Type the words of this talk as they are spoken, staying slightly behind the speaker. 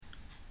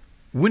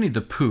Winnie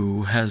the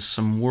Pooh has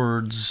some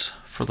words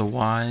for the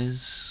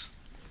wise.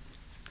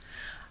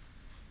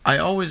 I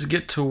always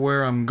get to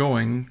where I'm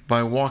going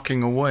by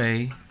walking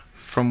away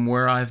from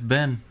where I've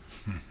been,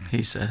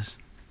 he says.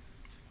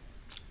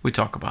 We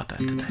talk about that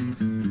today.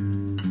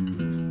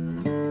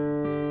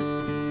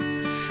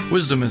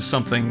 Wisdom is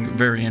something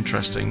very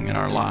interesting in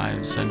our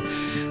lives,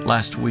 and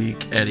last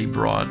week Eddie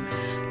brought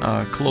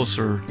a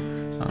closer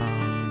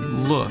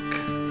look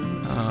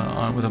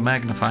with a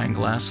magnifying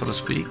glass, so to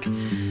speak,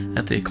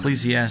 at the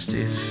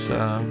Ecclesiastes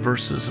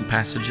verses and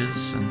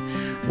passages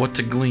and what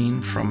to glean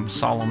from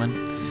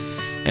Solomon.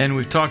 And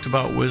we've talked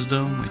about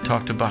wisdom. We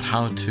talked about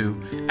how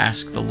to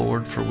ask the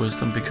Lord for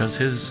wisdom because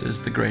His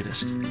is the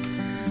greatest.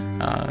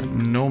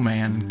 No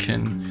man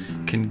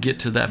can get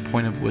to that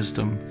point of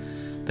wisdom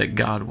that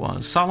God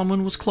was.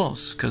 Solomon was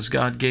close because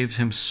God gave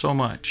him so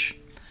much,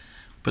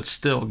 but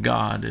still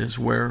God is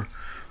where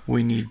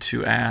we need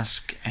to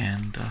ask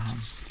and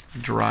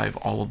derive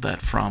all of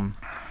that from.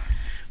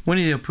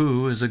 Winnie the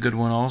Pooh is a good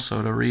one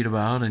also to read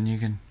about, and you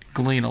can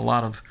glean a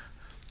lot of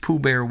Pooh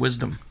Bear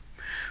wisdom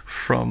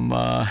from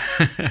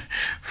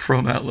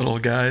from that little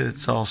guy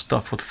that's all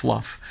stuffed with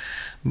fluff.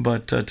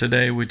 But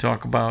today we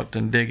talk about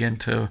and dig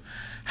into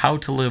how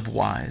to live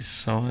wise,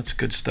 so that's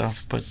good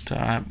stuff. But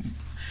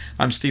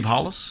I'm Steve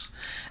Hollis,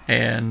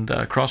 and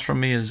across from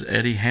me is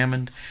Eddie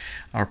Hammond,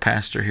 our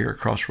pastor here at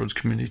Crossroads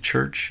Community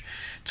Church.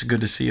 It's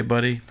good to see you,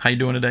 buddy. How you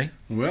doing today?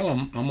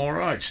 Well, I'm all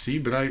right,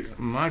 Steve, but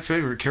my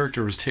favorite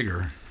character was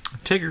Tigger.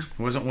 Tigger. It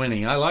wasn't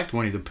Winnie. I liked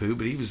Winnie the Pooh,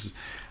 but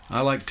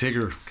I liked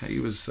Tigger. He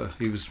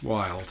was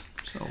wild.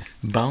 So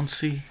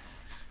bouncy,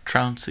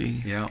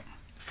 trouncy. Yeah.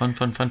 Fun.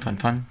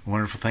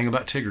 Wonderful thing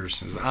about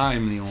Tiggers is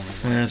I'm the only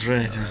one. That's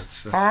right.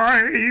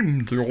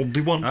 I'm the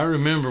only one. I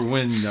remember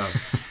when,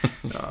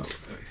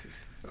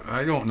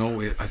 I don't know,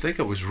 I think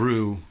it was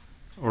Roo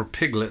or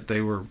Piglet,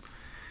 they were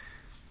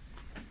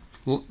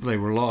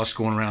lost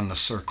going around the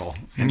circle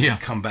and they'd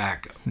come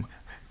back.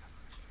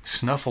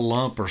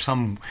 Snuffleup or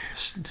some,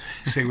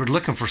 they were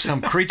looking for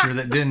some creature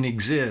that didn't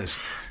exist.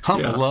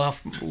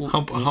 Humpluff,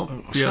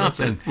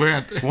 something,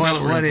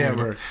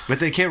 whatever. But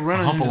they kept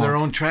running into their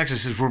own tracks. It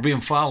says we're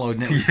being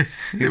followed, and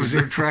it was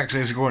their tracks. They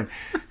was going.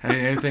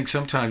 I think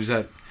sometimes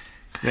that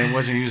they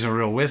wasn't using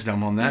real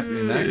wisdom on that.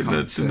 In that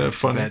concept. Isn't that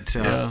funny? But,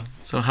 yeah.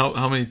 So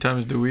how many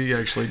times do we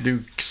actually do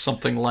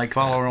something like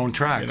follow our own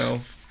tracks? You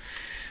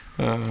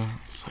know,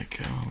 it's like,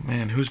 oh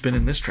man, who's been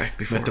in this track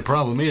before? But the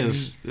problem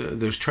is,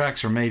 those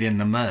tracks are made in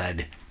the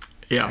mud.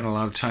 Yeah. And a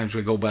lot of times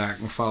we go back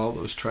and follow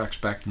those tracks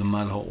back to the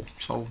mud hole.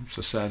 So it's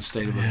a sad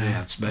state of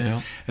events. But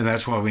and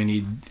that's why we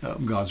need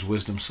God's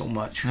wisdom so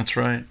much. That's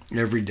right.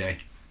 Every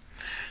day.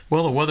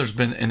 Well, the weather's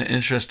been an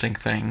interesting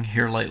thing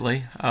here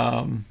lately.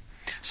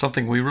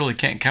 Something we really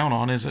can't count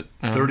on, is it?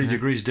 30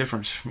 degrees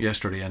difference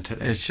yesterday and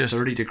today. It's just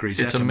 30 degrees.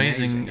 It's That's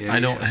amazing. Yeah,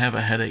 I don't have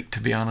a headache, to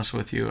be honest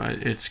with you.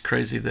 It's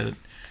crazy that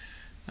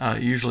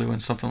usually when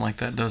something like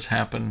that does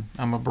happen,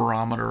 I'm a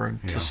barometer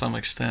to some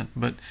extent.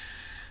 But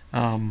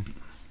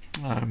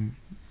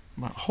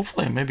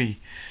hopefully I'm maybe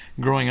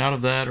growing out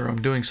of that, or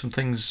I'm doing some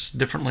things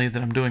differently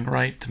that I'm doing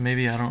right.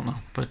 Maybe, I don't know.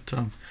 But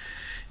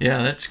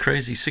yeah, that's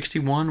crazy.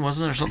 61,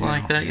 wasn't there, something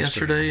like that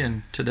yesterday?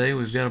 And today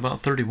we've got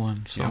about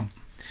 31. So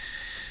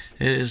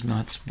it is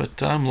nuts.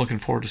 But I'm looking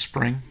forward to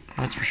spring,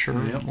 that's for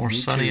sure. More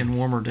sunny and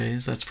warmer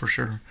days, that's for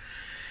sure.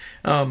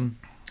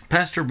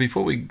 Pastor,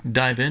 before we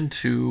dive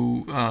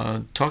into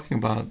talking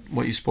about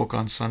what you spoke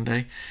on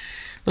Sunday,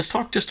 let's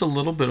talk just a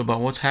little bit about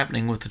what's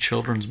happening with the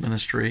children's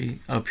ministry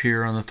up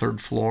here on the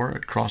third floor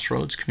at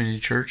Crossroads Community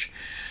Church.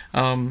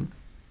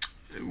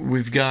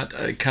 We've got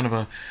kind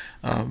of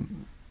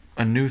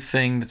a new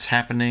thing that's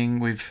happening.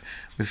 We've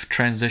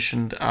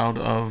transitioned out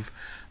of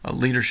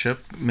leadership.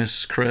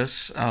 Miss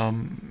Chris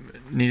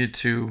needed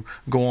to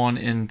go on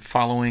in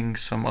following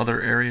some other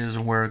areas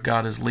where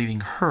God is leading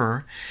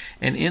her,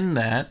 and in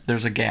that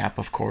there's a gap.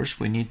 Of course,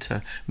 we need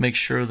to make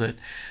sure that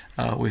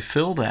we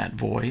fill that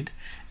void.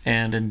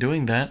 And in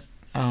doing that,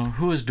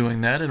 who is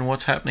doing that, and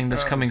what's happening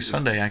this coming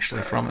Sunday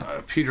actually from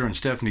it? Peter and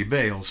Stephanie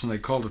Bales, and they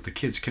called it the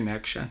Kids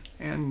Connection.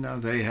 And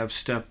they have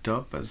stepped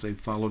up as they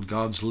followed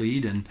God's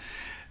lead, and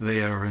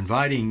they are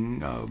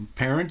inviting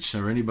parents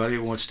or anybody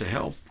that wants to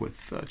help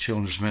with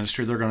children's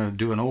ministry. They're going to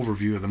do an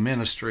overview of the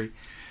ministry,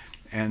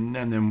 and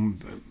then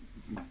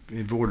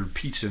they've ordered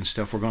pizza and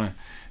stuff. We're going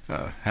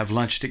to have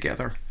lunch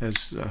together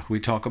as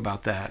we talk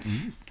about that.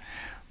 And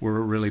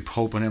we're really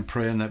hoping and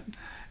praying that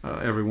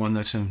everyone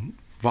that's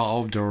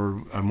involved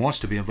or wants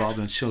to be involved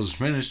in children's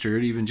ministry, or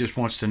even just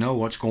wants to know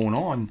what's going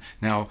on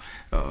now,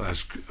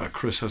 as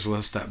Chris has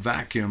left that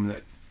vacuum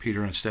that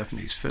Peter and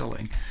Stephanie's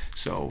filling.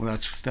 So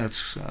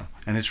that's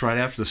and it's right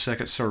after the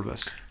second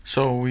service.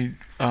 So we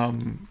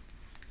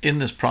in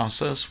this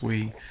process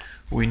we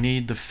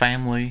need the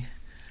family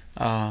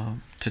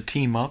to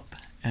team up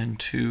and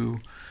to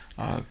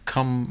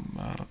come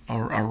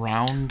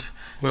around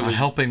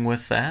helping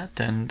with that,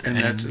 and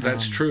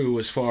that's true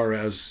as far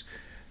as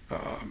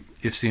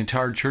it's the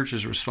entire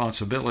church's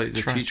responsibility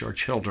to teach our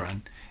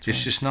children.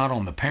 It's just not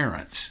on the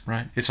parents.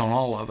 Right. It's on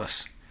all of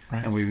us.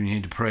 Right. And we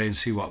need to pray and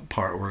see what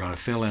part we're going to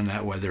fill in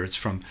that, whether it's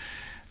from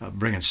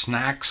bringing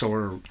snacks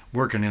or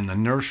working in the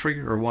nursery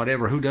or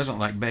whatever. Who doesn't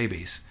like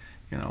babies?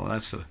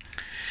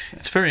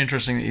 It's very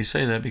interesting that you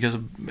say that, because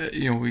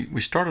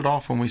we started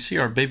off, when we see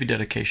our baby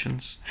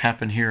dedications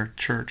happen here at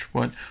church,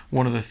 one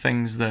of the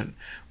things that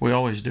we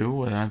always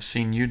do, and I've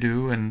seen you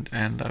do, and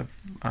I've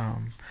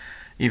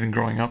even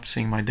growing up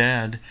seeing my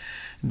dad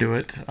do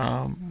it,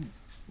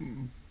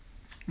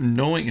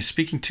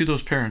 speaking to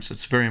those parents,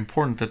 it's very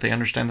important that they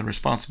understand the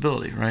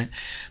responsibility, right?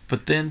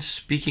 But then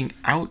speaking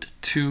out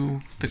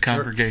to the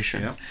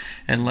congregation, yeah,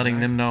 and letting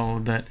them know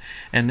that,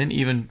 and then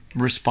even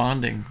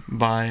responding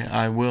by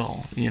 "I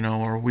will,"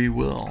 or "We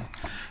will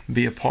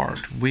be a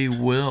part. We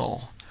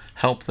will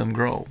help them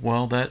grow."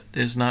 Well, that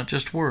is not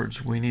just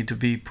words. We need to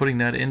be putting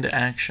that into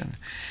action.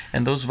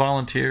 And those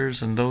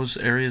volunteers and those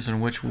areas in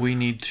which we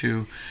need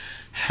to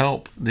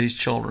help these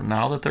children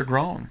now that they're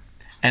grown,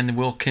 and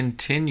will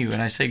continue,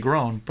 and I say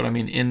grown, but I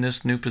mean in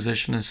this new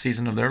position and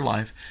season of their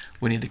life,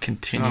 we need to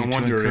continue to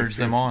encourage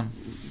them on.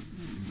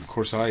 Of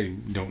course, I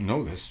don't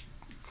know this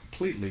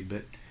completely,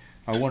 but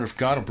I wonder if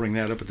God will bring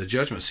that up at the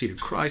judgment seat of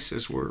Christ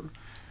as we're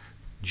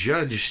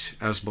judged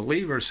as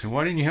believers. And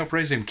why didn't you help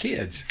raise them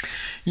kids?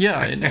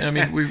 Yeah, and I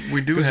mean,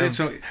 we do have...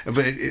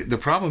 the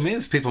problem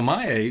is, people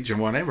my age or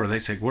whatever, they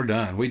say, we're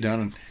done. We've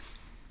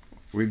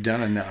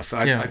done enough.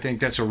 I think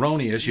that's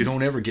erroneous. You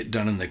don't ever get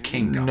done in the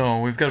kingdom.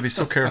 No, we've got to be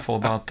so careful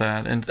about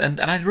that.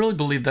 And I really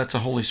believe that's a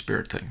Holy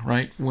Spirit thing,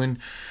 right? When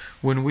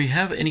we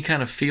have any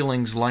kind of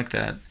feelings like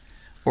that,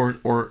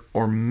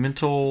 or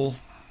mental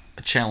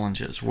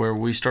challenges where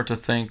we start to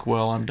think,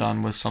 well, I'm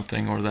done with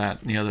something or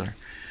that and the other,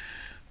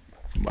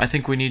 I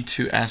think we need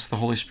to ask the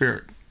Holy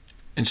Spirit,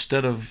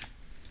 instead of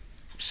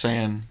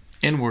saying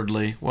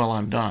inwardly, well,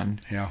 I'm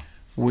done. Yeah.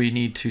 We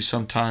need to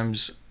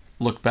sometimes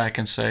look back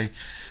and say,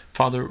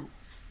 Father,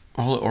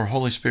 or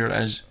Holy Spirit,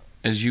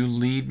 as you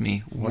lead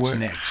me, what's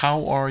next?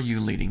 How are you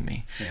leading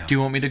me? Yeah. Do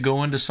you want me to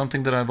go into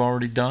something that I've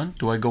already done?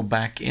 Do I go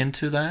back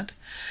into that?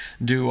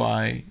 Do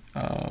I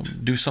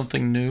do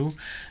something new?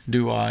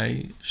 Do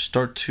I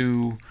start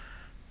to,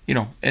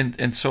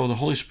 and so the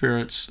Holy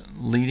Spirit's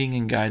leading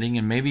and guiding,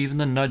 and maybe even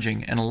the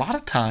nudging. And a lot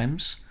of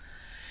times,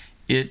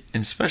 and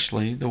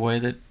especially the way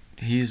that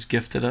He's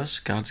gifted us,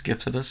 God's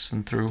gifted us,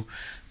 and through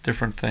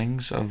different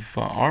things of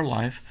our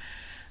life,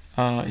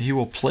 He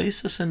will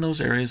place us in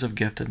those areas of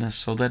giftedness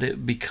so that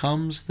it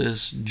becomes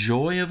this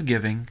joy of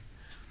giving,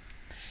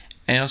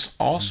 as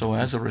also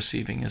as a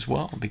receiving as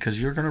well,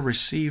 because you're going to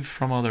receive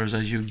from others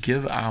as you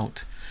give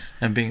out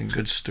and being a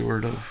good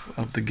steward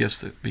of the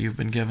gifts that you've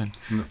been given.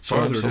 And the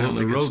farther down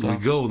the road we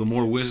go, the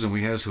more wisdom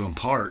we have to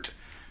impart.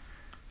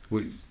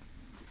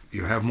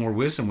 You have more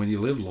wisdom when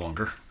you live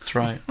longer. That's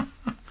right.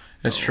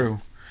 That's true.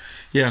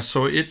 Yeah,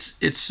 so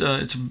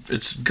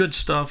it's good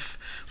stuff.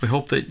 We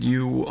hope that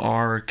you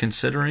are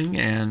considering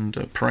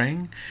and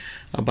praying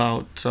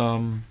about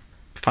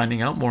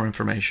finding out more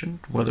information,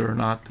 whether or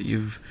not that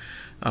you've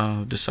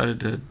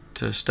decided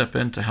to step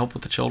in to help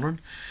with the children,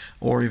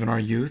 or even our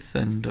youth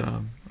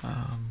and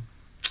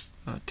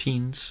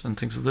teens and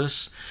things of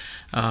this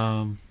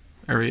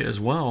area as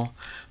well.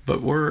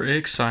 But we're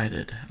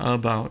excited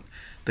about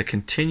the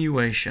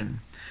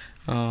continuation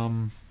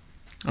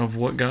of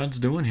what God's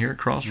doing here at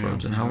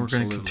Crossroads, and how we're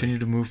going to continue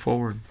to move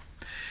forward.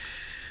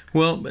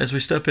 Well, as we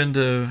step out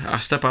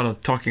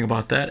of talking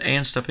about that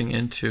and stepping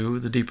into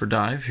the deeper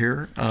dive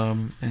here,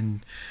 and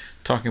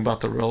talking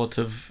about the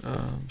relative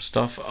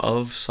stuff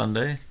of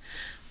Sunday,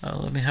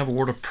 let me have a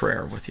word of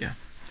prayer with you.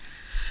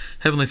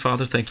 Heavenly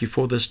Father, thank you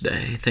for this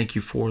day. Thank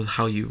you for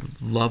how you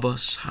love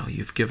us, how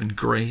you've given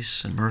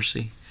grace and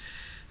mercy.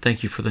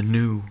 Thank you for the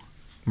new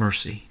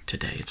mercy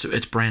today.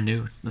 It's brand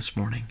new this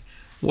morning.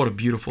 What a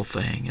beautiful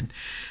thing.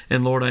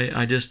 And Lord,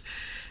 I just,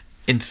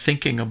 in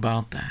thinking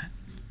about that,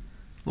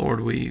 Lord,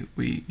 we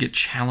get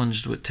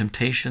challenged with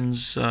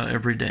temptations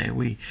every day.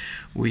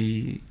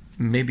 We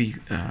maybe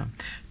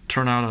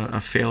turn out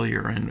a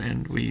failure,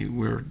 and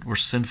we're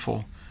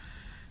sinful.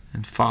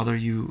 And Father,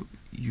 you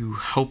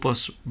help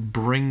us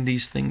bring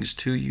these things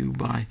to you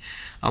by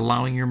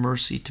allowing your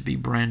mercy to be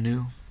brand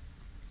new.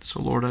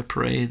 So Lord, I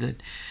pray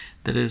that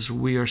as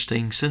we are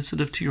staying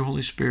sensitive to your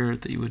Holy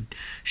Spirit, that you would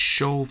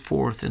show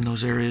forth in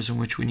those areas in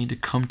which we need to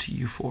come to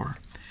you for,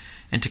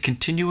 and to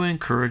continue to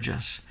encourage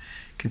us,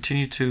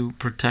 continue to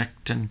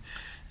protect and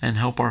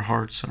help our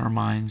hearts and our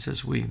minds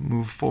as we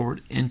move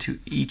forward into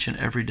each and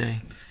every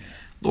day.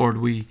 Lord,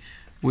 we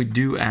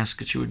do ask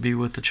that you would be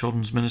with the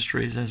children's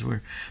ministries as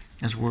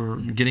we're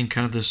getting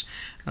kind of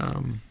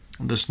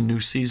this new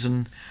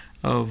season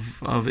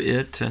of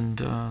it,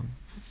 and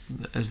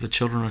as the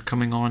children are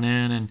coming on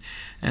in,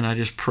 and I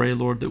just pray,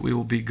 Lord, that we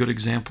will be good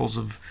examples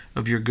of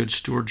your good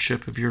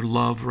stewardship, of your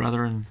love,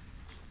 rather,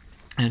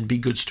 and be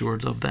good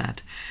stewards of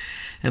that.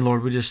 And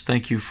Lord, we just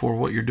thank you for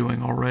what you're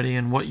doing already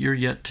and what you're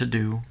yet to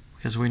do,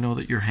 because we know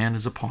that your hand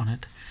is upon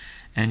it,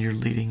 and you're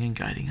leading and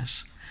guiding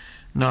us.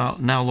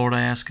 Now, Lord,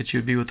 I ask that you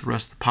would be with the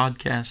rest of the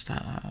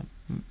podcast.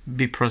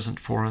 Be present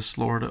for us,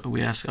 Lord.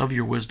 We ask of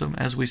your wisdom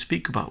as we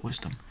speak about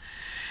wisdom.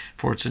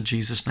 For it's in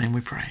Jesus' name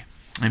we pray.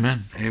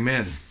 Amen.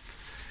 Amen.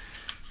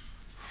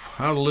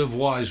 How to Live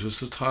Wise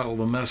was the title of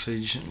the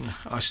message. And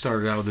I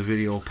started out with the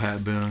video of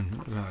Pat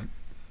Boone.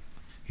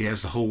 He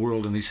has the whole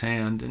world in his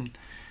hand, and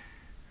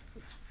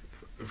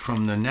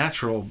from the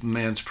natural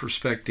man's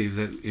perspective,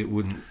 that it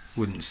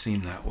wouldn't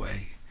seem that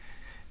way.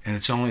 And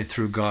it's only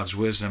through God's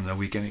wisdom that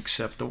we can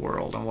accept the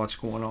world and what's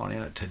going on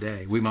in it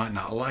today. We might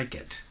not like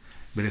it,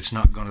 but it's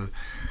not going to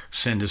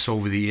send us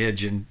over the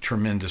edge in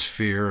tremendous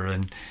fear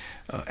and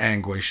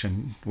anguish,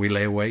 and we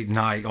lay awake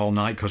all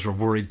night because we're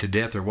worried to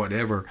death or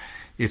whatever.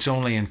 It's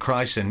only in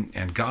Christ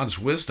and God's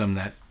wisdom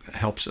that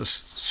helps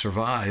us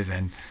survive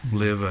and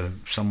live a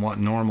somewhat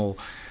normal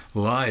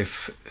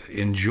life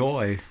in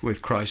joy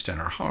with Christ in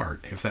our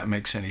heart, if that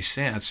makes any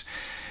sense.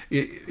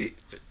 I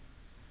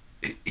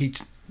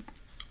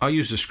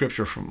used a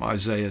scripture from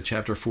Isaiah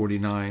chapter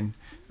 49,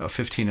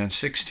 15 and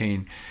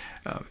 16,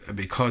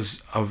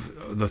 because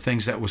of the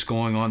things that was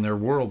going on in their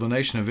world. The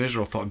nation of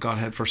Israel thought God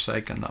had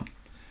forsaken them.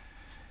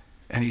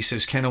 And he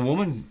says, can a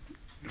woman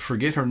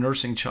forget her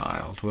nursing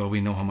child? Well, we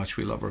know how much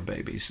we love our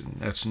babies.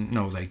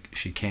 And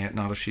she can't,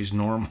 not if she's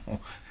normal.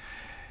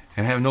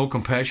 And have no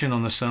compassion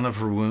on the son of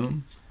her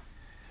womb?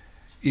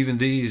 Even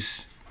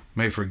these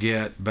may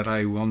forget, but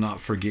I will not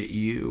forget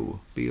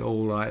you.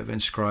 Behold, I have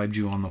inscribed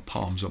you on the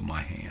palms of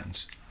my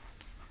hands.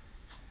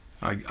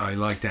 I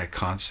like that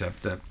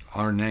concept that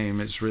our name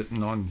is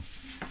written on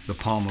the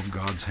palm of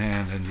God's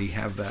hand, and we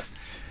have that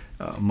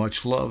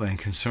much love and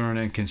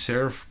concern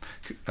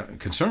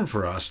concern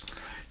for us.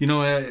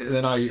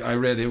 Then I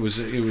read it was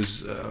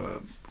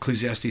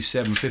Ecclesiastes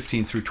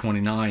 7:15 through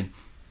 29.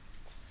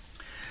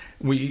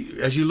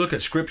 As you look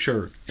at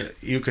Scripture,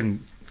 you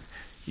can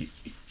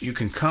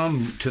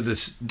come to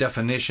this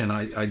definition,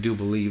 I do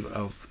believe,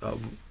 of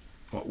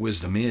what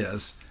wisdom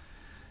is.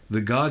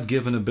 The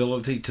God-given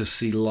ability to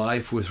see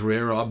life with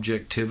rare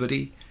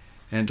objectivity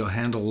and to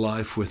handle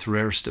life with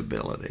rare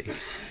stability.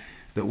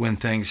 That when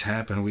things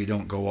happen, we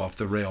don't go off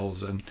the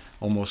rails and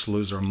almost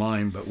lose our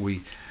mind, but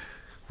we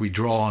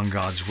draw on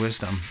God's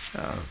wisdom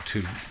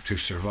to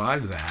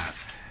survive that.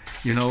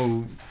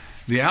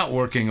 The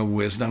outworking of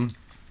wisdom,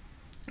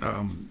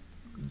 and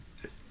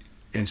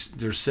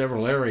there's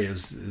several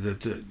areas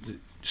that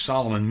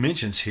Solomon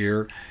mentions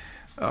here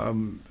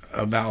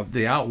about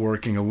the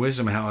outworking of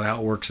wisdom, how it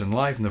outworks in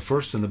life. And the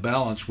first in the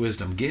balance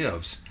wisdom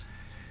gives.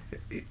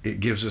 It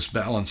gives us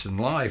balance in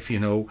life.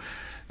 The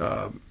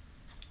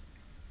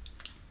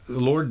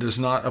Lord does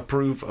not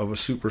approve of a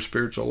super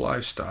spiritual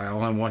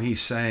lifestyle, and what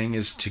he's saying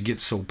is to get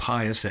so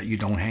pious that you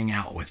don't hang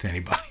out with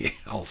anybody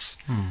else.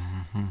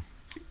 Mm-hmm.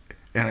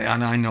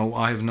 And I know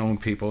I've known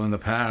people in the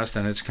past,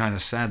 and it's kind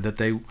of sad that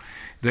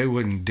they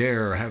wouldn't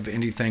dare have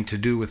anything to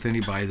do with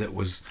anybody that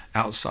was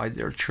outside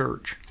their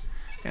church.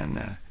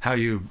 And how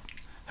you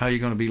going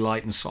to be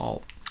light and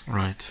salt?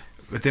 Right.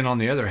 But then on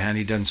the other hand,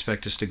 he doesn't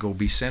expect us to go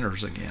be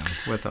sinners again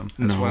with them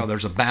as well.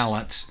 There's a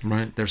balance.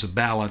 Right. There's a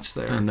balance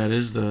there. And that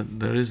is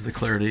the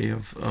clarity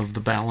of the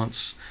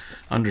balance,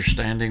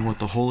 understanding what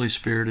the Holy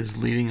Spirit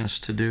is leading us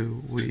to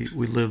do. We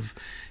live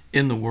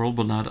in the world,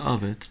 but not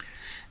of it.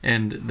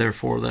 And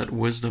therefore, that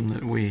wisdom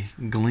that we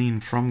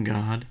glean from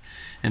God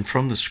and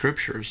from the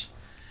Scriptures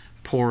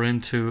pour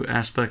into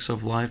aspects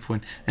of life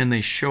and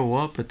they show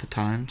up at the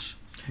times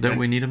that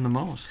we need them the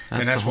most.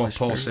 That's what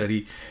Paul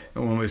said.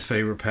 One of his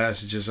favorite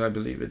passages, I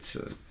believe it's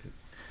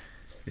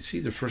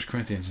either 1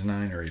 Corinthians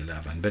 9 or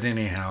 11. But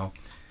anyhow,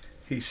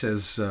 he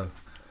says,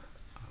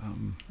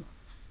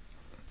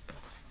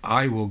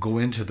 I will go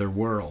into their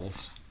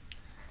world.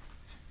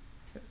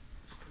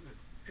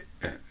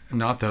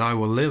 Not that I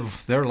will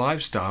live their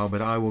lifestyle,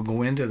 but I will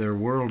go into their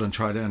world and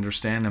try to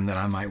understand them that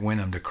I might win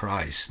them to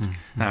Christ.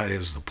 Mm-hmm. That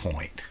is the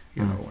point,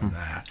 in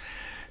that.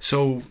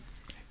 So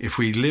if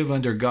we live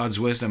under God's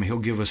wisdom, he'll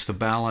give us the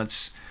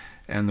balance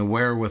and the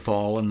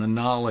wherewithal and the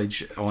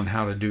knowledge on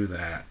how to do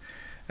that.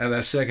 And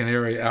that second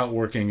area,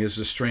 outworking, is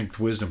the strength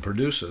wisdom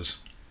produces.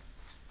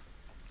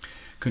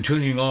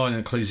 Continuing on in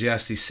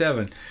Ecclesiastes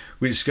 7,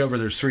 we discover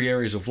there's three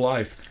areas of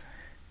life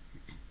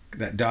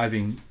that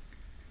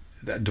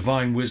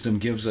divine wisdom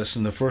gives us,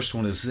 and the first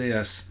one is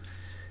this: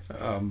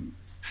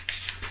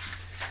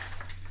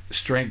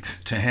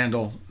 strength to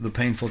handle the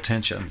painful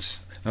tensions.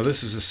 Now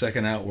this is the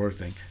second outward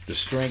thing, the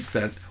strength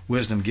that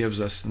wisdom gives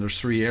us, and there's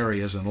three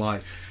areas in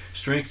life.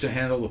 Strength to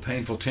handle the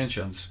painful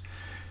tensions.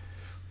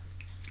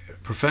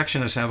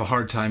 Perfectionists have a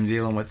hard time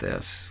dealing with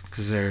this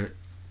because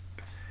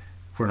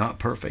we're not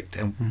perfect,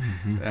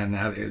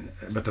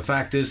 but the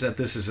fact is that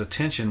this is a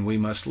tension we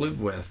must live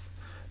with.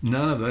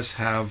 None of us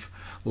have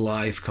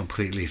life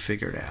completely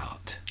figured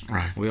out.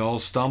 Right. We all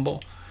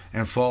stumble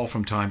and fall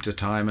from time to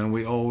time, and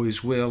we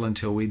always will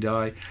until we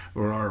die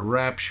or are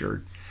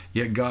raptured.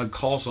 Yet God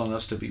calls on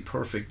us to be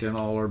perfect in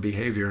all our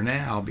behavior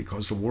now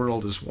because the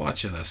world is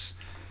watching us.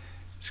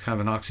 It's kind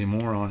of an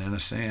oxymoron in a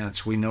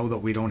sense. We know that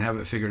we don't have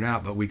it figured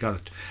out, but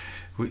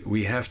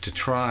we have to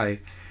try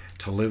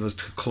to live as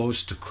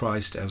close to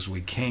Christ as we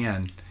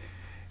can.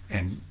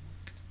 And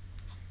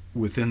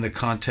within the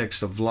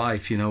context of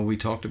life, we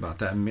talked about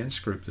that in men's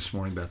group this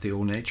morning about the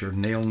old nature,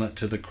 nailing it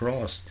to the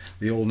cross.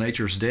 The old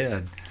nature's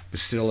dead, but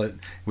still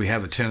we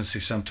have a tendency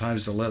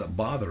sometimes to let it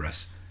bother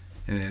us.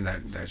 And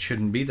that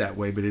shouldn't be that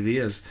way, but it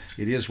is.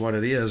 It is what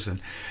it is.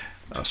 And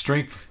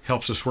strength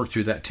helps us work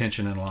through that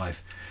tension in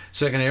life.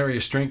 Second area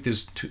of strength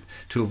is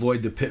to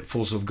avoid the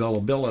pitfalls of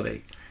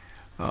gullibility.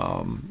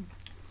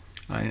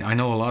 I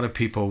know a lot of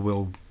people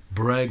will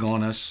brag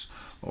on us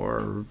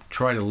or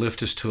try to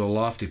lift us to a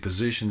lofty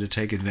position to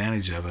take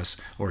advantage of us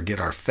or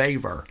get our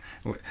favor.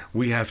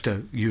 We have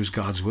to use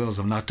God's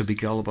wisdom not to be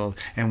gullible,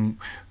 and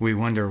we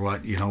wonder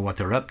what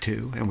they're up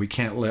to, and we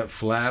can't let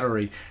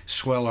flattery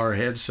swell our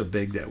heads so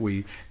big that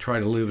we try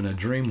to live in a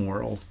dream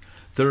world.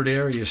 Third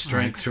area is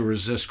strength to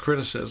resist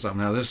criticism.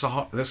 Now this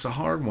is a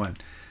hard one.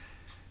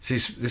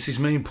 This is his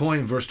main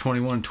point in verse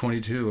 21 and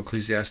 22,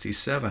 Ecclesiastes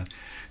 7.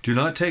 Do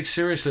not take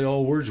seriously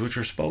all words which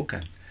are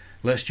spoken,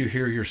 lest you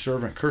hear your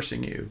servant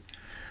cursing you.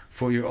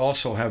 For you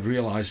also have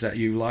realized that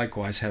you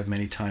likewise have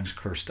many times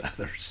cursed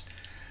others.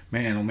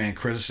 Man, oh man,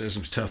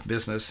 criticism's tough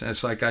business. And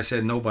it's like I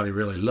said, nobody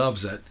really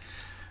loves it.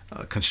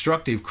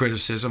 Constructive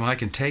criticism, I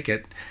can take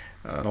it.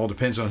 It all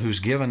depends on who's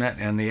giving it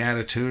and the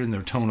attitude and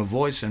their tone of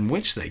voice in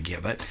which they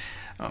give it.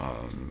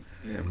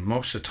 And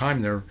most of the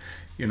time,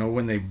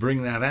 when they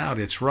bring that out,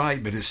 it's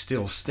right, but it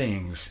still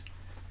stings.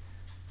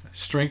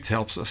 Strength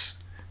helps us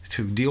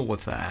to deal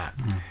with that,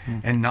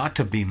 and not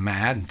to be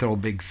mad and throw a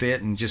big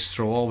fit and just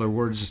throw all their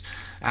words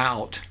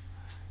out,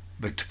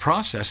 but to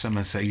process them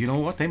and say, you know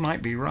what, they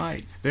might be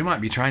right. They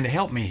might be trying to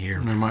help me here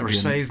or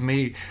save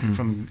me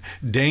from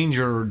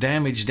danger or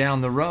damage down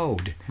the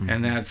road.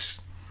 And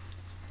that's,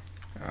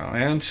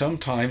 and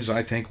sometimes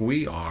I think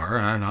we are,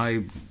 and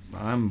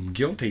I'm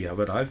guilty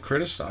of it. I've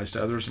criticized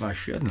others and I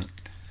shouldn't.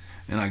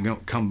 And I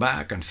don't come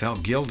back and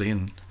felt guilty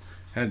and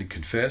had to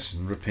confess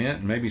and repent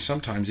and maybe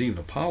sometimes even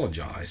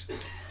apologize.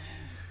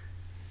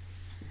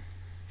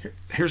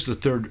 Here's the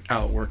third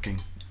outworking.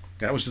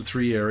 That was the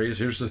three areas.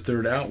 Here's the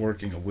third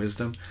outworking of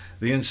wisdom.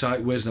 The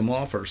insight wisdom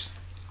offers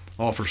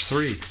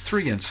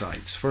three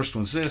insights. First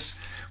one's this: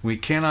 we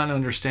cannot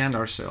understand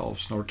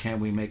ourselves, nor can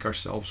we make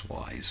ourselves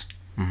wise.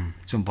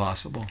 It's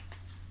impossible.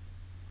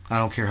 I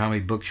don't care how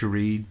many books you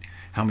read,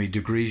 how many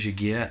degrees you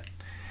get.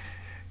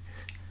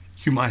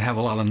 You might have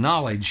a lot of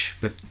knowledge,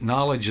 but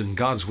knowledge and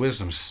God's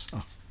wisdom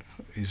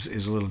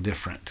is a little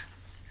different.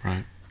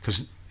 Right.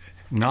 Because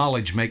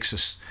knowledge makes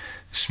us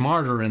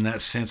smarter in that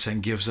sense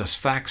and gives us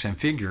facts and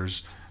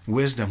figures.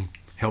 Wisdom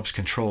helps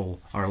control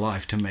our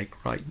life to make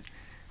right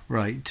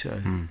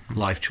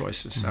life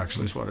choices,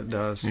 actually, is what it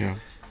does. Yeah.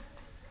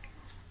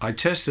 I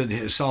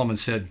tested, Solomon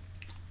said,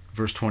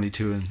 verse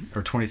 22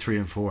 or 23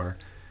 and 4,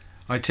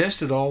 I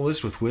tested all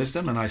this with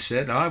wisdom, and I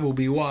said, I will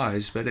be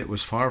wise, but it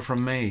was far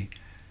from me.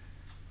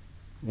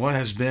 What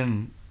has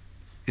been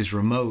is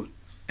remote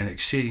and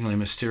exceedingly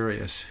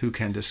mysterious. Who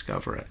can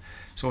discover it?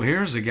 So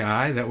here's a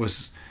guy that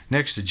was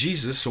next to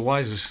Jesus, the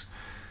wisest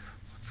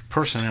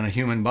person in a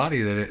human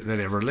body that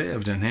ever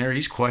lived, and here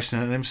he's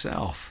questioning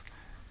himself.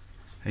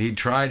 He'd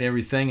tried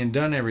everything and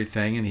done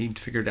everything, and he'd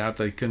figured out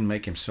that he couldn't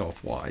make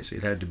himself wise.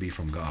 It had to be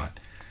from God.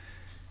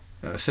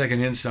 Second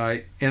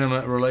insight: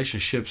 intimate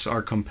relationships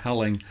are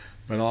compelling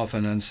but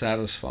often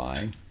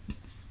unsatisfying.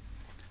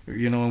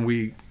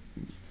 And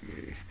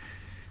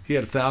he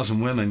had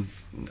 1,000 women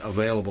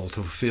available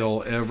to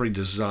fulfill every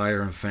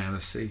desire and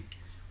fantasy,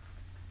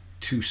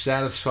 to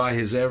satisfy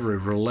his every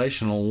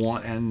relational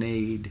want and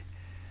need.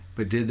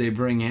 But did they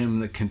bring him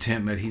the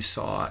contentment he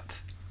sought?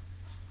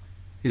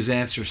 His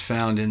answer's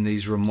found in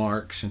these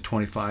remarks in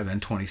 25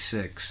 and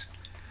 26.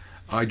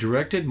 I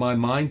directed my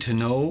mind to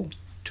know,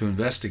 to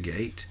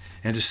investigate,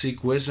 and to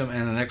seek wisdom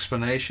and an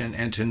explanation,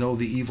 and to know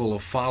the evil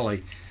of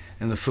folly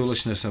and the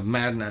foolishness of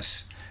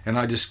madness. And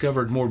I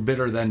discovered more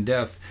bitter than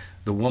death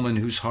the woman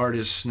whose heart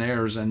is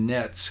snares and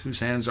nets, whose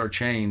hands are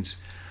chains.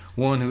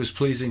 One who is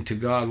pleasing to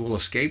God will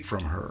escape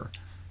from her,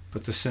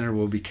 but the sinner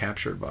will be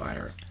captured by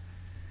her.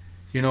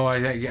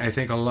 I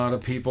think a lot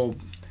of people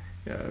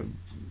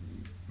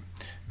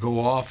go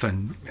off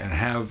and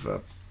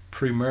have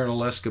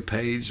premarital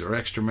escapades or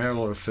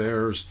extramarital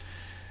affairs,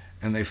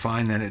 and they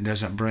find that it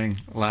doesn't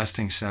bring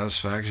lasting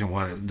satisfaction.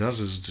 What it does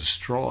is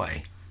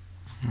destroy.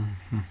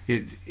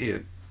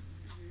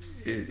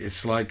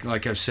 It's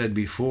like I've said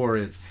before,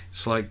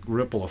 it's like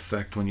ripple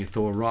effect when you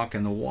throw a rock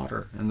in the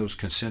water and those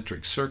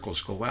concentric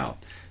circles go out.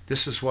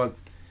 This is what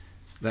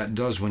that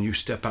does when you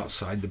step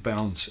outside the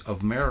bounds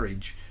of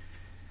marriage.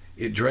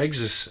 It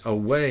drags us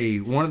away.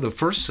 One of the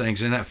first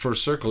things in that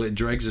first circle, it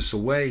drags us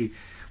away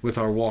with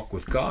our walk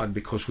with God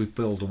because we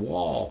build a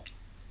wall.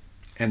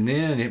 And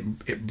then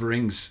it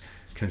brings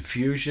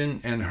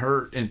confusion and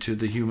hurt into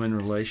the human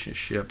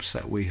relationships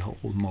that we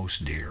hold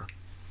most dear.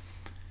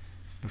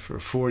 For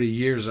 40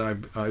 years,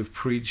 I've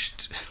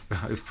preached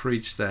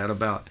that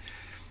about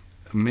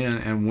men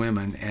and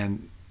women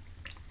and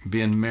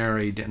being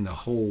married and the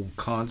whole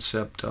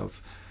concept of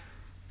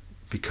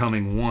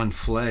becoming one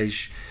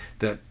flesh.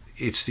 That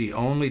it's the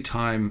only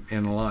time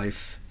in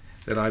life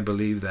that I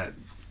believe that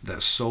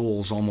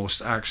souls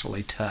almost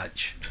actually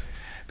touch,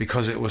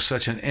 because it was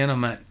such an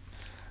intimate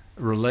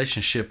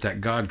relationship that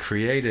God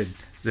created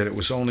that it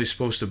was only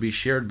supposed to be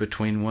shared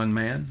between one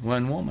man,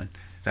 one woman.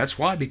 That's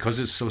why, because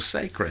it's so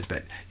sacred.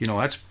 But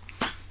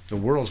the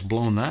world's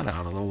blown that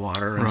out of the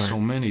water in Right. so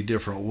many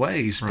different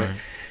ways. But Right.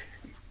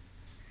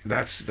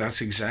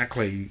 that's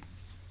exactly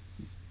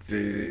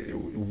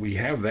we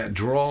have that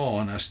draw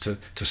on us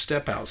to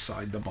step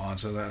outside the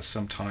bonds of that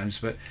sometimes.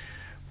 But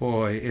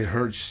boy, it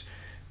hurts.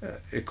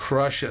 It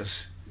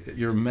crushes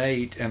your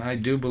mate, and I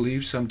do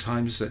believe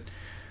sometimes that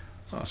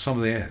some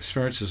of the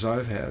experiences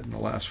I've had in the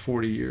last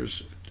 40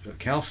 years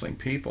counseling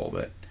people,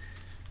 that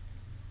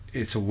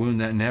it's a wound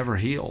that never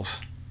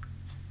heals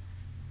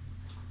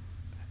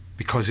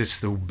because it's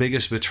the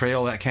biggest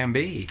betrayal that can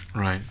be.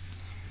 Right.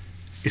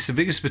 It's the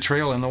biggest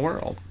betrayal in the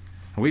world.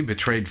 We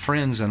betrayed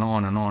friends and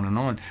on and on and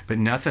on, but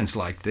nothing's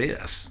like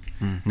this.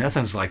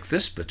 Nothing's like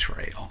this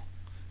betrayal.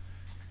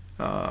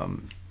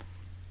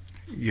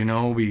 You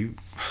know, we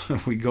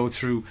go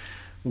through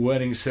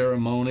wedding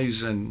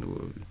ceremonies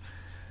and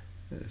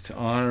to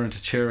honor and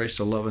to cherish,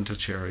 to love and to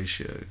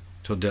cherish,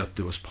 till death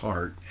do us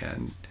part,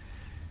 and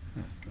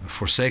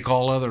forsake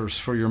all others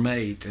for your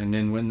mate. And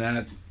then when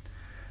that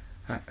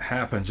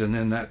happens, and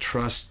then that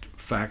trust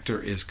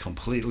factor is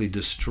completely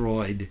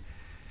destroyed,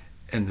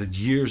 and the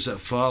years that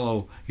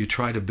follow, you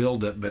try to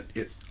build it, but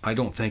I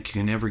don't think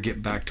you can ever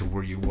get back to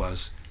where you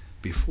was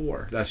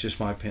before. That's just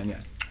my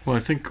opinion. Well, I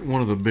think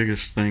one of the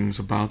biggest things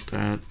about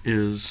that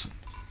is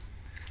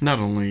not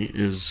only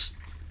is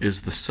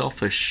the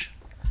selfish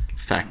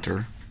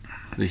factor,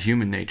 the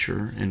human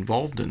nature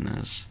involved in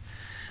this,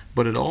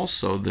 but it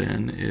also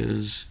then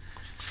is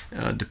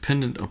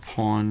dependent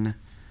upon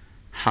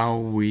how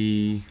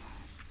we,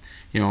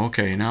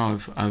 okay, now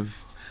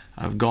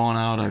I've gone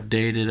out, I've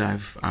dated,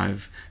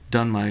 I've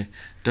done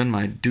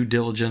my due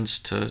diligence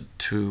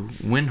to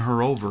win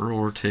her over,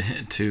 or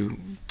to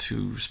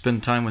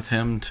spend time with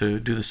him to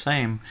do the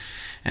same,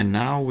 and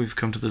now we've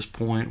come to this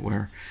point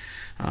where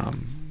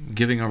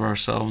giving of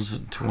ourselves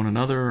to one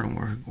another,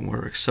 and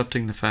we're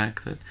accepting the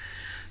fact that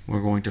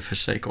we're going to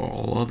forsake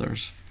all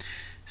others.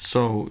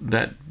 So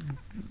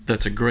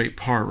that's a great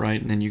part,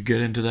 right? And then you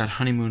get into that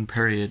honeymoon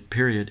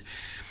period.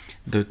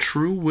 The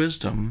true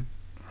wisdom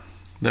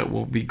that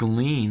will be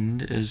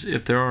gleaned is,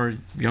 if there are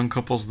young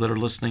couples that are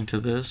listening to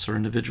this, or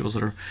individuals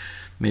that are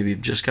maybe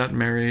just got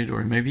married,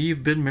 or maybe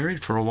you've been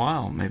married for a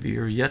while, maybe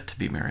you're yet to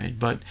be married,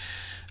 but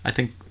I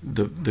think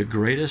the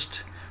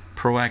greatest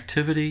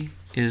proactivity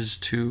is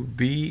to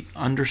be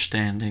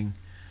understanding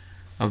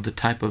of the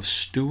type of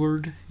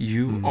steward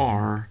you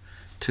are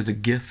to the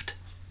gift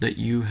that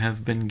you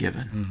have been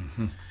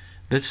given.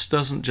 This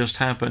doesn't just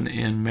happen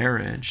in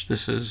marriage.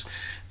 This is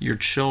your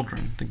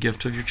children, the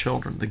gift of your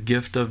children, the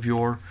gift of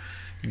your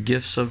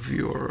gifts of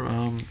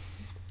your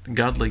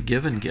godly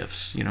given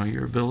gifts,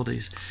 your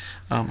abilities.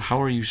 How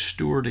are you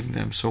stewarding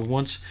them? So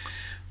once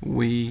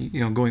we,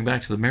 going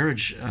back to the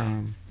marriage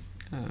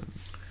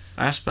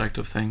aspect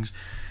of things,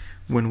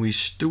 when we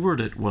steward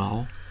it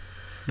well,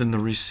 then the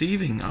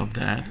receiving of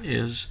that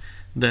is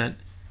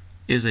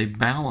a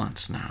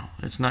balance now.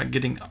 It's not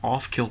getting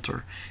off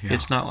kilter. Yeah.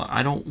 It's not,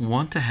 I don't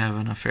want to have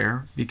an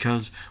affair,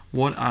 because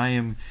what I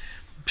am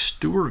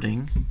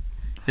stewarding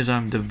is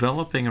I'm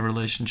developing a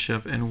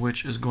relationship in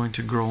which is going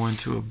to grow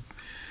into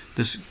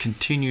this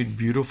continued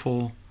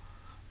beautiful,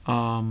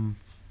 not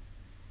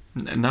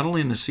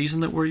only in the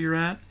season that you're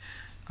at,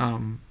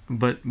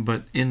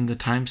 but in the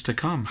times to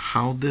come,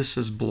 how this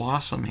is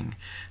blossoming,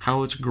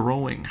 how it's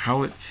growing,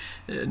 how it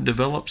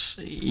develops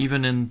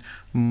even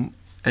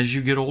as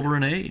you get older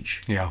in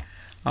age. Yeah.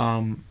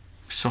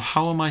 So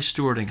how am I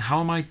stewarding?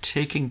 How am I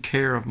taking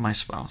care of my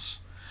spouse?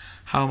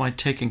 How am I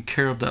taking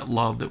care of that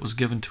love that was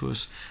given to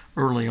us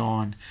early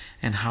on?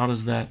 And how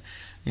does that,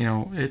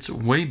 it's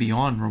way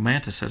beyond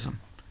romanticism.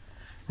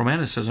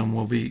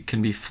 Romanticism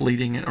can be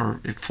fleeting,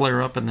 or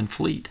flare up and then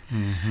fleet.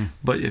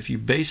 But if you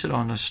base it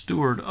on a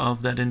steward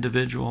of that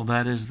individual,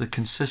 that is the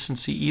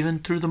consistency even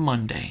through the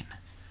mundane.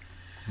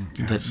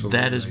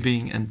 That is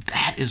and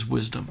that is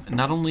wisdom. And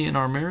not only in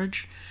our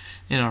marriage,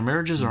 in our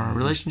marriages or our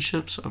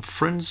relationships of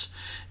friends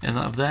and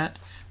of that,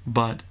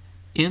 but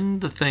in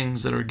the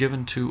things that are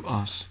given to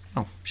us.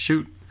 Oh,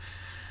 shoot,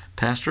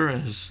 Pastor,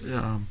 as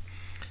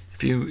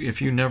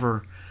if you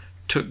never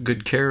took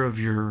good care of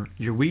your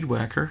weed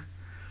whacker,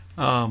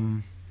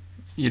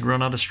 you'd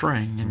run out of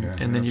string,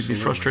 and then you'd be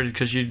frustrated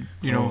because you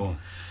know,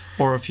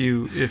 or if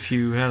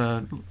you had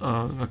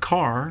a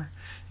car,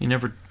 you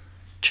never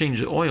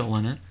changed the oil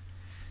in it,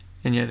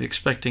 and yet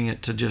expecting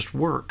it to just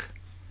work,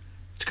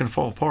 it's going to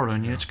fall apart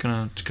on you. It's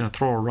going to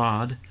throw a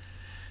rod,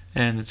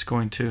 and it's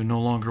going to no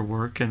longer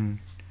work. And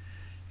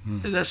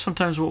that's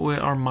sometimes what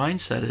our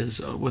mindset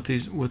is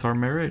with our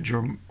marriage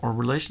or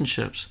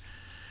relationships,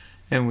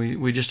 and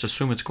we just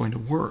assume it's going to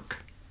work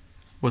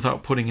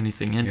without putting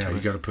anything into it. Yeah, you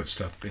got to put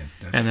stuff in.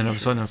 And then all of a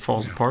sudden it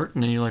falls apart,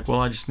 and then you're like, well,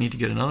 I just need to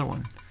get another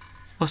one.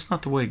 Well, that's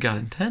not the way God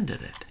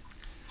intended it.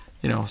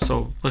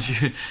 So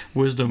let's use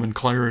wisdom and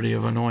clarity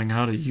of knowing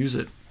how to use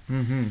it.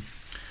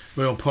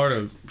 Well, part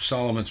of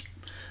Solomon's,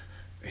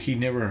 he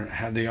never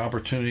had the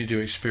opportunity to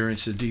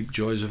experience the deep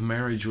joys of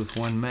marriage with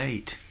one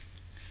mate.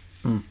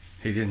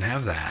 He didn't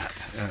have that,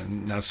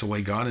 and that's the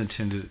way God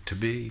intended it to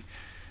be.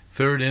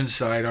 Third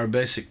insight, our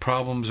basic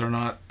problems are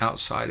not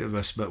outside of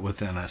us, but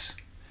within us.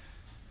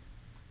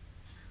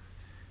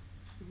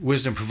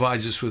 wisdom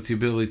provides us with the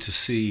ability to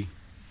see,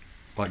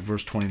 like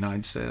verse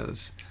 29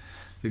 says,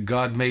 that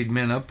God made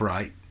men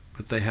upright,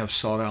 but they have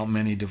sought out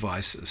many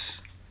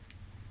devices.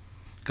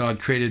 God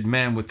created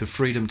man with the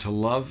freedom to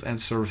love and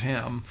serve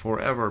him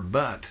forever,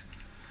 but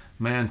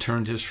man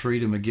turned his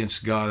freedom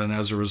against God, and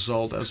as a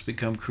result has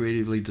become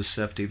creatively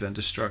deceptive and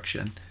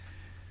destruction.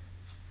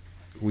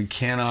 We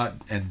cannot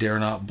and dare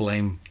not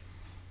blame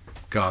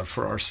God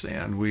for our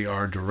sin. We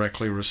are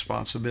directly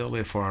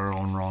responsible for our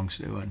own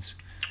wrongdoings.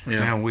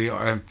 Yeah.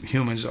 Man,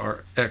 humans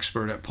are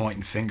expert at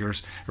pointing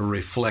fingers or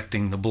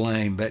reflecting the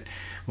blame, but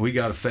we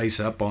got to face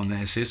up on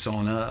this. It's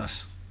on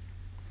us.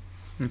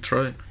 That's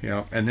right.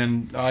 Yeah. And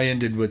then I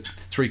ended with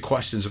 3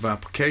 questions of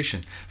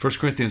application. 1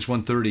 Corinthians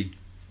 1:30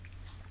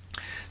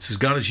 says,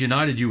 God has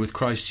united you with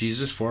Christ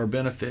Jesus for our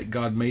benefit.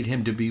 God made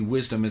him to be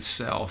wisdom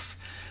itself.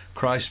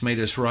 Christ made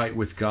us right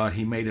with God.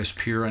 He made us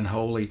pure and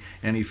holy,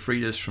 and he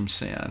freed us from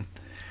sin.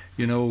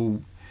 You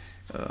know,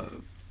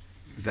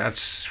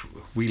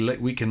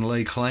 we can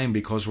lay claim,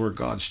 because we're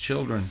God's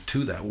children,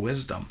 to that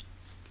wisdom.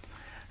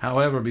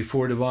 However,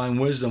 before divine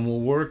wisdom will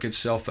work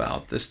itself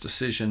out, this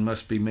decision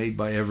must be made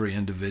by every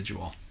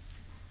individual.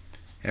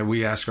 And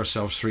we ask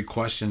ourselves 3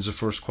 questions. The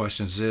first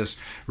question is this: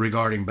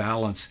 regarding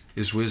balance,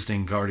 is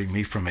wisdom guarding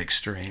me from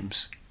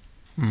extremes?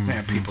 Mm-hmm.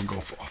 Man, people go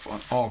off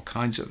on all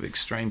kinds of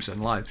extremes in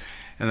life.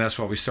 And that's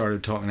what we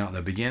started talking about in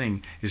the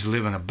beginning, is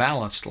living a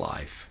balanced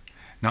life,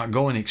 not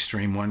going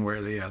extreme one way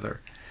or the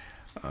other.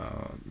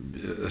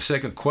 The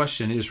second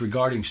question is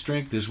regarding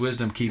strength, is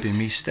wisdom keeping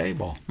me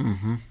stable?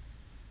 Mm-hmm.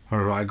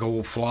 Or I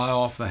go fly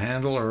off the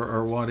handle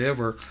or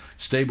whatever.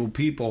 Stable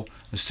people,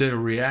 instead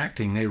of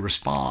reacting, they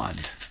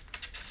respond.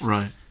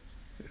 Right.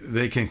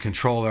 They can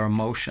control their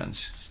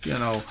emotions, you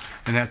know.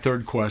 And that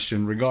third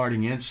question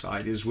regarding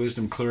insight, is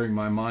wisdom clearing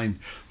my mind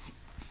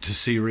to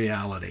see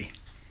reality?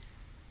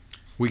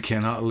 We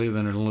cannot live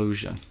in an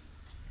illusion.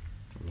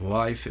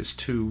 Life is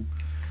too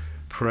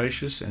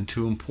precious and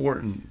too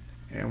important,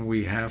 and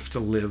we have to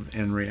live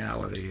in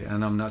reality.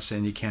 And I'm not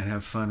saying you can't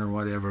have fun or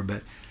whatever,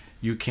 but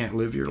you can't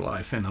live your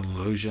life in an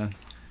illusion.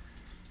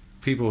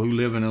 People who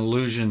live in an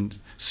illusion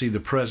see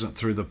the present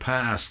through the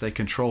past. They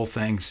control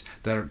things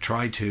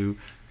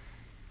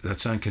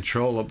that's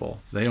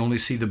uncontrollable. They only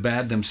see the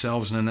bad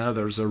themselves and in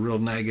others. They're real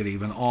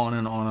negative, and on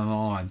and on and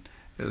on.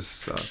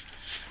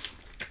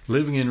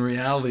 Living in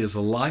reality is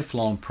a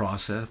lifelong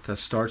process that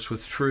starts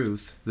with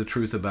truth, the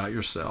truth about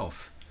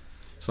yourself.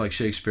 It's like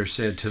Shakespeare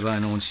said, to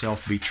thine own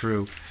self be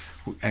true.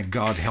 And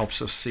God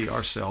helps us see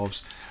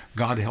ourselves.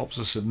 God helps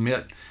us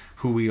admit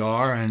who we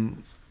are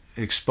and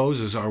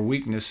exposes our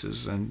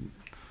weaknesses and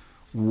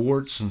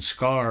warts and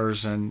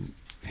scars, and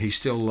he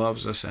still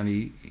loves us, and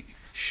he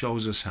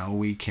shows us how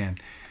we can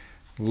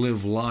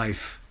live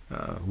life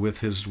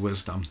with his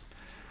wisdom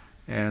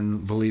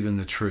and believe in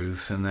the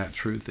truth. And that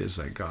truth is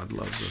that God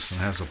loves us and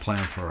has a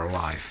plan for our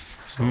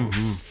life. So,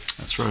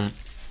 That's right.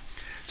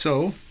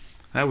 So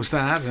that was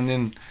that. And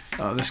then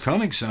this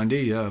coming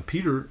Sunday,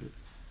 Peter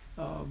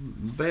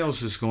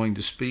Bales is going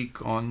to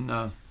speak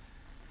on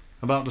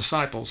about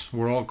disciples.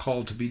 We're all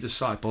called to be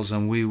disciples,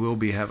 and we will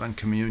be having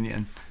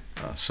communion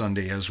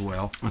Sunday as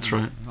well. That's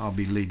right. I'll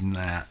be leading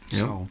that. Yep.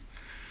 So,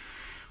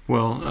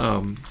 well,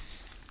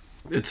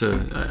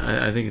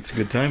 I think it's a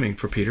good timing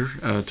for Peter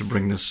to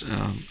bring this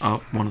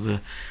up. One of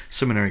the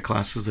seminary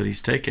classes that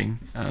he's taking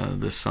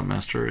this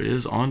semester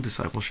is on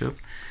discipleship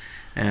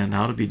and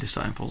how to be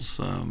disciples,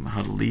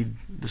 how to lead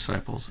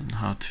disciples, and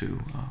how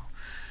to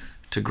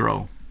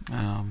grow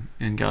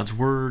in God's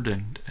Word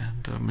and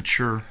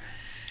mature,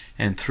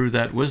 and through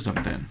that wisdom,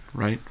 then,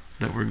 right,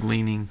 that we're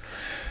gleaning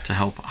to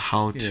help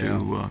how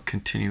to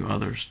continue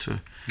others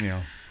to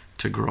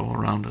grow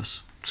around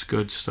us. It's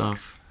good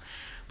stuff.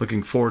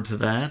 Looking forward to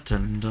that.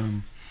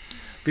 And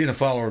being a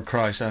follower of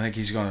Christ, I think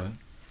he's going to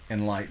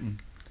enlighten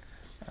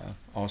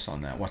us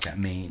on that, what that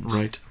means.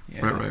 Right.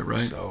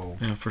 Right. So,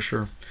 yeah, for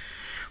sure.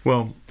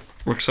 Well,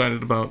 we're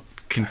excited about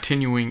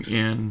continuing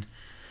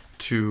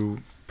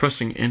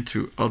pressing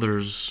into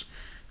others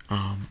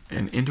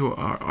and into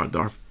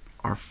our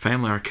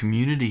family, our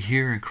community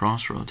here in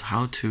Crossroads,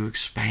 how to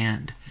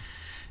expand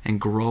and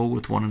grow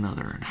with one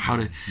another, and how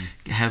to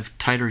have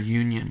tighter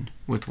union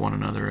with one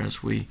another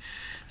as we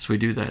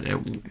do that.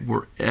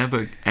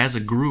 As a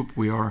group,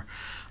 we are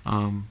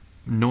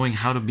knowing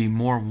how to be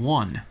more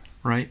one,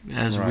 right?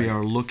 As we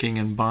are looking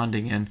and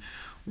bonding in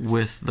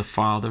with the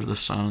Father, the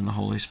Son, and the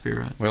Holy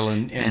Spirit. Well,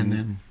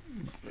 and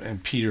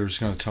Peter's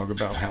going to talk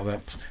about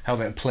how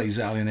that plays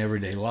out in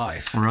everyday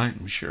life. Right.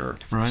 I'm sure.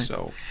 Right.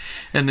 So,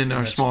 and then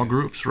our small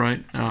groups,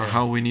 right?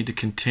 How we need to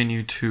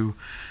continue to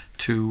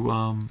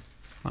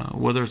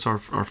whether it's our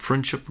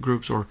friendship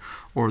groups or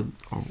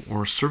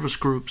service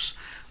groups,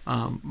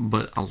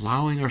 but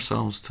allowing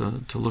ourselves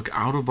to look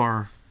out of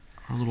our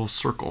little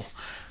circle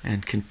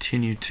and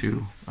continue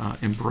to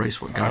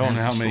embrace what God has in store. I don't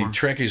know how many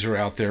Trekkies are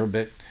out there,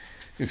 but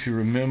if you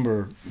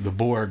remember the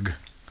Borg,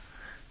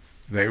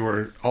 they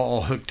were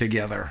all hooked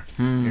together.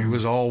 It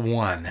was all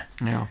one.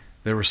 Yeah.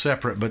 They were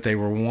separate, but they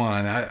were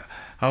one.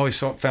 I always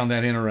found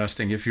that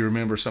interesting, if you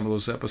remember some of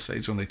those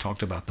episodes when they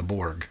talked about the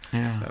Borg.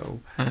 Yeah, So,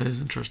 that is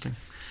interesting.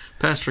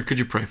 Pastor, could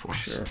you pray for us?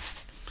 sure.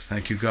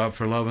 Thank you, God,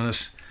 for loving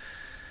us.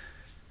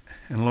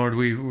 And Lord,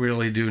 we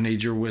really do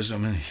need your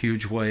wisdom in a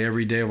huge way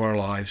every day of our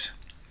lives.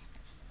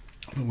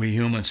 We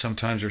humans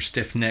sometimes are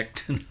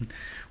stiff-necked and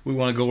we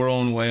want to go our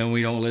own way and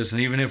we don't listen.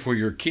 Even if we're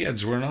your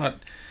kids,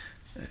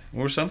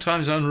 we're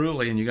sometimes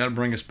unruly, and you got to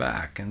bring us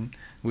back. And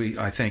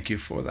I thank you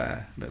for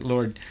that. But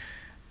Lord,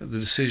 the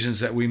decisions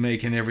that we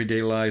make in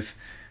everyday life,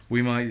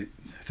 we might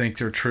think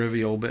they're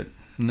trivial, but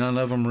none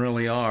of them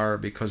really are,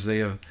 because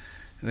they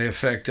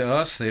affect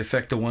us, they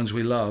affect the ones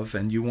we love,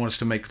 and you want us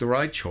to make the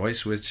right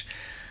choice, which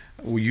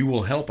you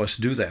will help us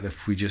do that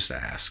if we just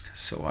ask.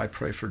 So I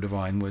pray for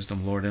divine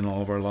wisdom, Lord, in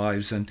all of our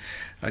lives, and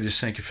I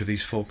just thank you for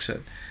these folks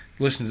that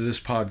listen to this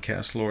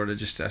podcast, Lord. I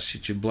just ask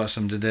that you bless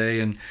them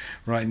today, and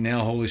right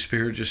now, Holy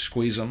Spirit, just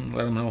squeeze them,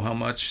 let them know how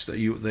much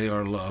that they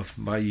are loved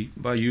by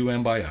you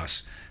and by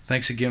us.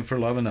 Thanks again for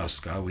loving us,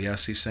 God. We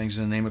ask these things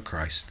in the name of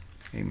Christ.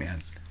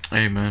 Amen.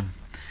 Amen.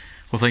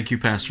 Well, thank you,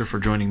 Pastor, for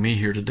joining me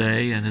here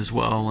today, and as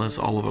well as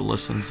all of our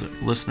listeners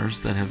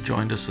that have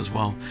joined us as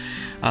well.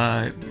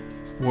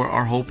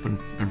 Our hope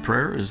and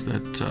prayer is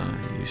that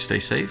you stay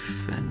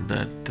safe and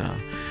that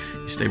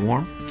you stay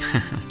warm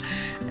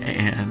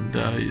and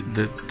that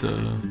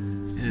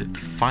it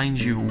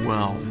finds you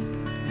well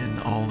in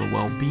all the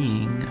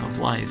well-being of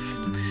life.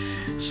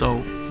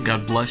 So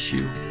God bless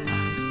you.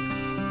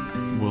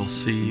 We'll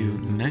see you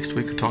next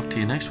week, or talk to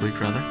you next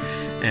week, rather.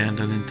 And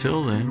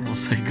until then, we'll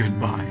say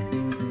goodbye.